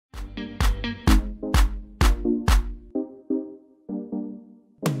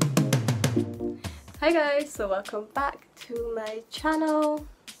Hi guys, so welcome back to my channel.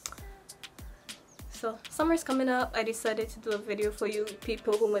 So summer's coming up. I decided to do a video for you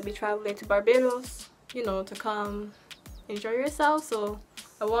people who might be traveling to Barbados, you know, to come enjoy yourself. So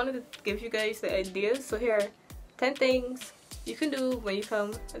I wanted to give you guys the ideas. So here are 10 things you can do when you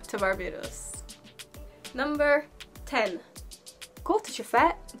come to Barbados. Number 10, go to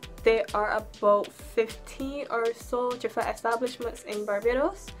Chefette. There are about 15 or so Chefette establishments in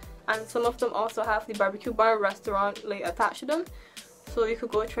Barbados, and some of them also have the barbecue bar restaurant like attached to them, so you could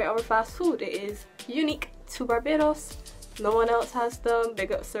go try our fast food. It is unique to Barbados. No one else has them.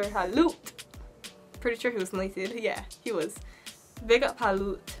 Big up Sir Halut. Pretty sure he was knighted. Yeah, he was. Big up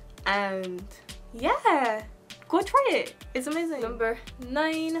Halut. And yeah, go try it. It's amazing. Number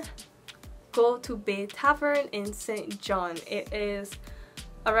 9, go to Bay Tavern in St. John. It is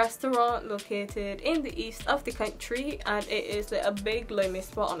a restaurant located in the east of the country, and it is like a big lime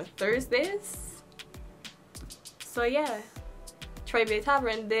spot on a Thursdays. So yeah, try Bay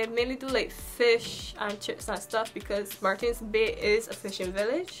Tavern. They mainly do like fish and chips and stuff because Martins Bay is a fishing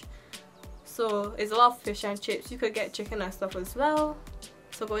village, so it's a lot of fish and chips. You could get chicken and stuff as well,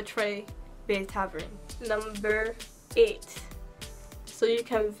 so go try Bay Tavern. Number 8, so you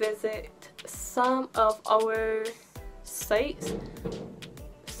can visit some of our sites.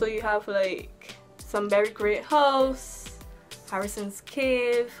 So you have like Sunbury Great House, Harrison's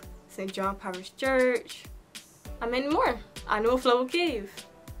Cave, St. John Parish Church, and many more. Annual Flower Cave.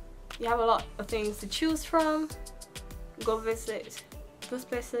 You have a lot of things to choose from. Go visit those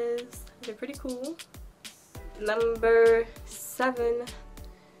places. They're pretty cool. Number 7.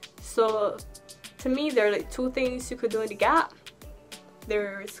 So to me there are like 2 things you could do in the Gap.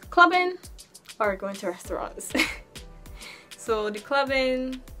 There's clubbing or going to restaurants. So the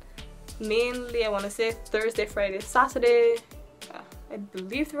clubbing, mainly I want to say Thursday, Friday, Saturday. I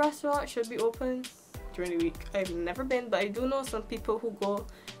believe the restaurant should be open during the week. I've never been, but I do know some people who go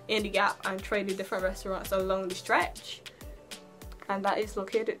in the Gap and try the different restaurants along the stretch, and that is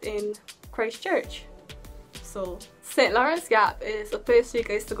located in Christchurch. So St. Lawrence Gap is a place for you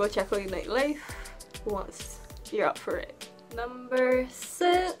guys to go check out the nightlife once you're up for it. Number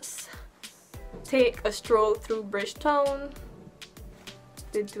 6, take a stroll through Bridgetown.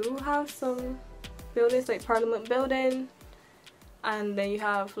 They do have some buildings like Parliament Building, and then you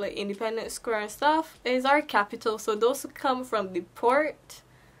have like Independence Square and stuff. It is our capital, so those who come from the port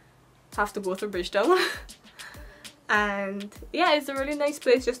have to go through Bridgetown. And yeah, it's a really nice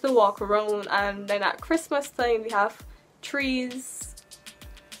place just to walk around. And then at Christmas time we have trees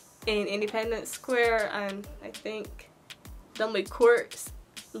in Independence Square, and I think Dunley Courts,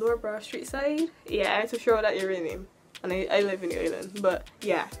 Lower Broad Street side. Yeah, I'm too sure of that area name, and I live in the island, but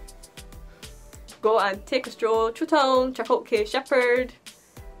yeah. Go and take a stroll through town, check out K Shepherd,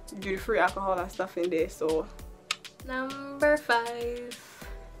 do the free alcohol and stuff in there. So number 5,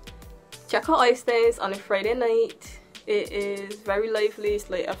 check out Ice Dance on a Friday night. It is very lively. It's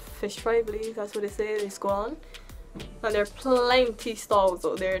like a fish fry, I believe that's what they say. It's gone, and there are plenty stalls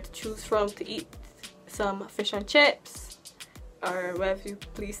out there to choose from to eat some fish and chips or whatever you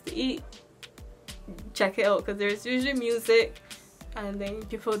please to eat. Check it out because there's usually music and then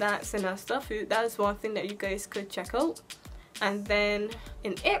people dancing and stuff. That is one thing that you guys could check out. And then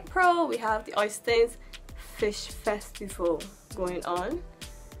in April we have the Oysters Fish Festival going on,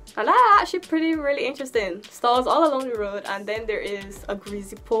 and that's actually really interesting. Stalls all along the road, and then there is a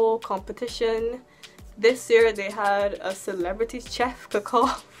greasy pole competition. This year they had a celebrity chef cook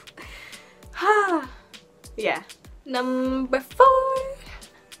off. Yeah. Number 4,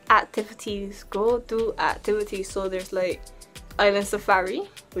 activities. Go do activities. So there's like Island Safari,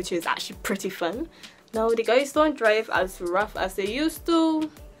 which is actually pretty fun. Now the guys don't drive as rough as they used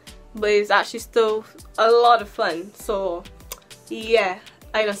to, but it's actually still a lot of fun. So yeah,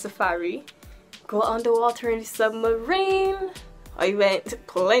 Island Safari. Go underwater in the submarine. I went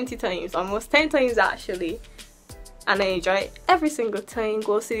plenty times, almost 10 times actually, and I enjoy it every single time.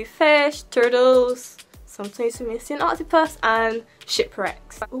 Go see the fish, turtles, sometimes you may see an octopus, and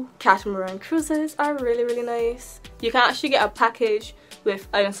shipwrecks. Ooh, catamaran cruises are really nice. You can actually get a package with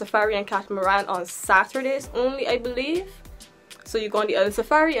Island Safari and catamaran on Saturdays only, I believe. So you go on the Island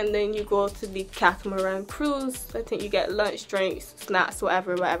Safari and then you go to the catamaran cruise. I think you get lunch, drinks, snacks,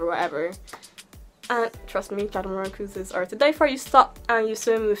 whatever. And trust me, catamaran cruises are to die for. You stop and you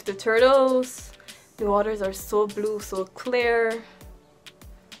swim with the turtles. The waters are so blue, so clear,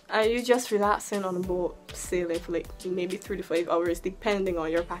 and you're just relaxing on the boat, sailing for like maybe 3 to 5 hours depending on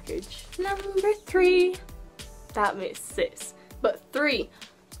your package. Number 3, that makes 6, but 3,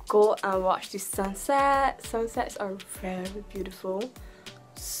 go and watch the sunset. Sunsets are very beautiful.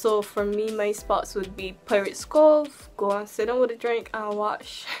 So for me, my spots would be Pirate's Cove, go and sit down with a drink and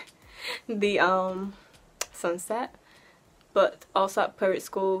watch the sunset. But also at Pirate's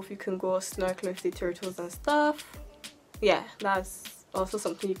Cove you can go snorkeling with the turtles and stuff. Yeah, that's also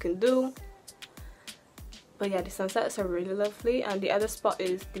something you can do. But yeah, the sunsets are really lovely. And the other spot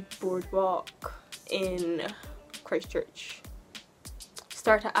is the boardwalk in Christchurch.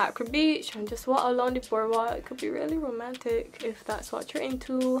 Start at Accra Beach and just walk along the boardwalk. It could be really romantic if that's what you're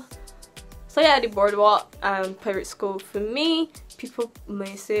into. So yeah, the boardwalk and Pirate's Cove for me. People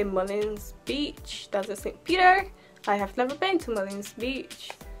may say Mullins Beach, that's in St. Peter. I have never been to Mullins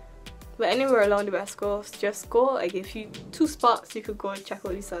Beach. But anywhere along the west coast, just go. I give you 2 spots you could go and check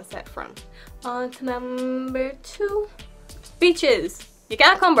out the sunset from. On to number 2, beaches. You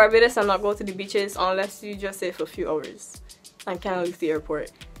can't come Barbados and not go to the beaches unless you just stay for a few hours and can't leave the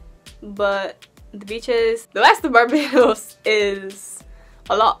airport. But the beaches, the west of Barbados is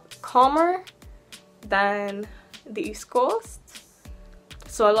a lot calmer than the east coast.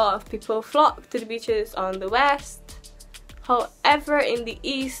 So a lot of people flock to the beaches on the west. However, in the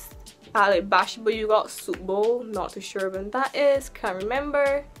east, at like Bashbo, you got Soup Bowl, not too sure when that is, can't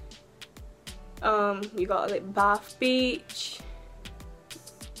remember. You got like Bath Beach,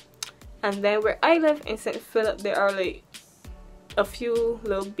 and then where I live in St. Philip, there are like a few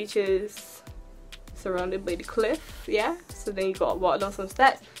little beaches surrounded by the cliff. Yeah, so then you got to walk down some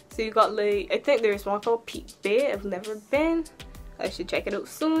steps. So you got like, I think there's one called Peak Bay. I've never been, I should check it out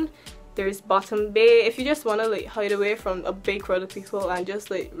soon. There's Bottom Bay if you just want to like hide away from a big crowd of people and just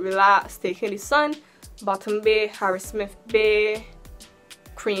like relax, take in the sun. Bottom Bay, Harrismith Bay,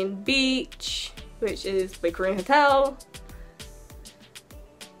 Crane Beach, which is by Crane Hotel.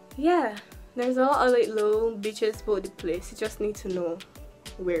 Yeah, there's a lot of like little beaches about the place. You just need to know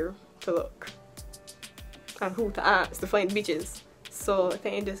where to look and who to ask to find beaches. So I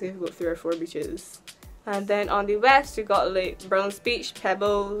think I just gave about 3 or 4 beaches. And then on the west you got like Browns Beach,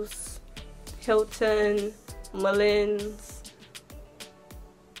 Pebbles, Hilton, Mullins,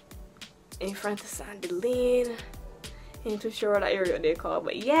 in front of Sandy Lane. Ain't too sure what that area they call,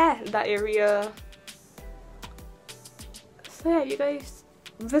 but yeah, that area. So yeah, you guys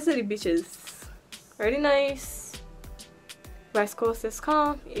visit the beaches. Really nice. West coast is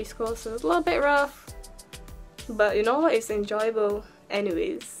calm, east coast is a little bit rough, but you know what, it's enjoyable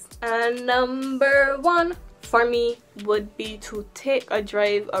anyways. And number 1 for me would be to take a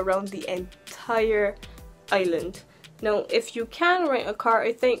drive around the entire island. Now if you can rent a car,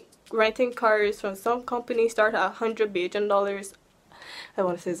 I think renting cars from some companies start at $100 Bajan dollars. I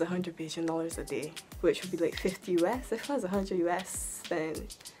want to say it's $100 Bajan dollars a day, which would be like 50 US. If it was 100 US then,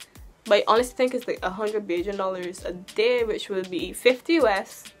 but I honestly think it's like $100 Bajan dollars a day, which would be 50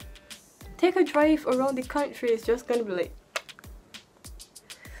 US. Take a drive around the country. It's just gonna be like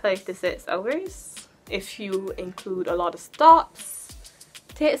 5 to 6 hours if you include a lot of stops.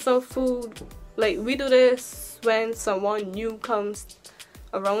 Take some food. Like we do this when someone new comes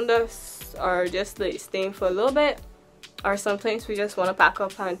around us, or just like staying for a little bit, or sometimes we just want to pack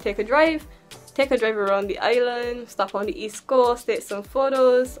up and take a drive around the island, stop on the east coast, take some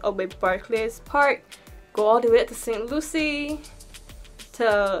photos up by Barclays Park, go all the way to St. Lucie,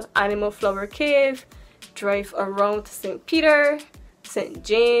 to Animal Flower Cave, drive around to St. Peter, St.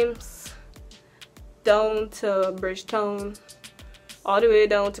 James, down to Bridgetown, all the way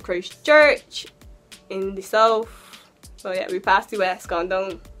down to Christchurch in the south. So yeah, we passed the west, gone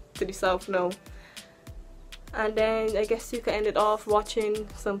down to the south now. And then I guess you can end it off watching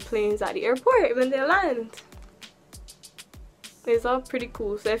some planes at the airport when they land. It's all pretty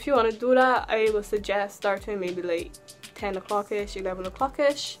cool. So if you want to do that, I would suggest starting maybe like 10 o'clock-ish, 11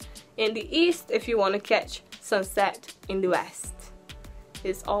 o'clock-ish in the east if you want to catch sunset in the west.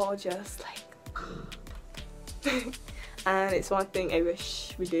 It's all just like and it's one thing I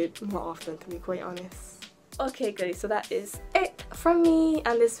wish we did more often, to be quite honest. Okay guys, so that is it from me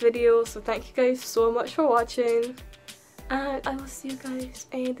and this video. So thank you guys so much for watching, and I will see you guys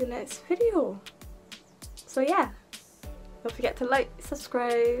in the next video. So yeah, don't forget to like,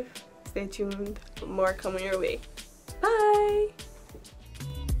 subscribe, stay tuned, more coming your way. Bye!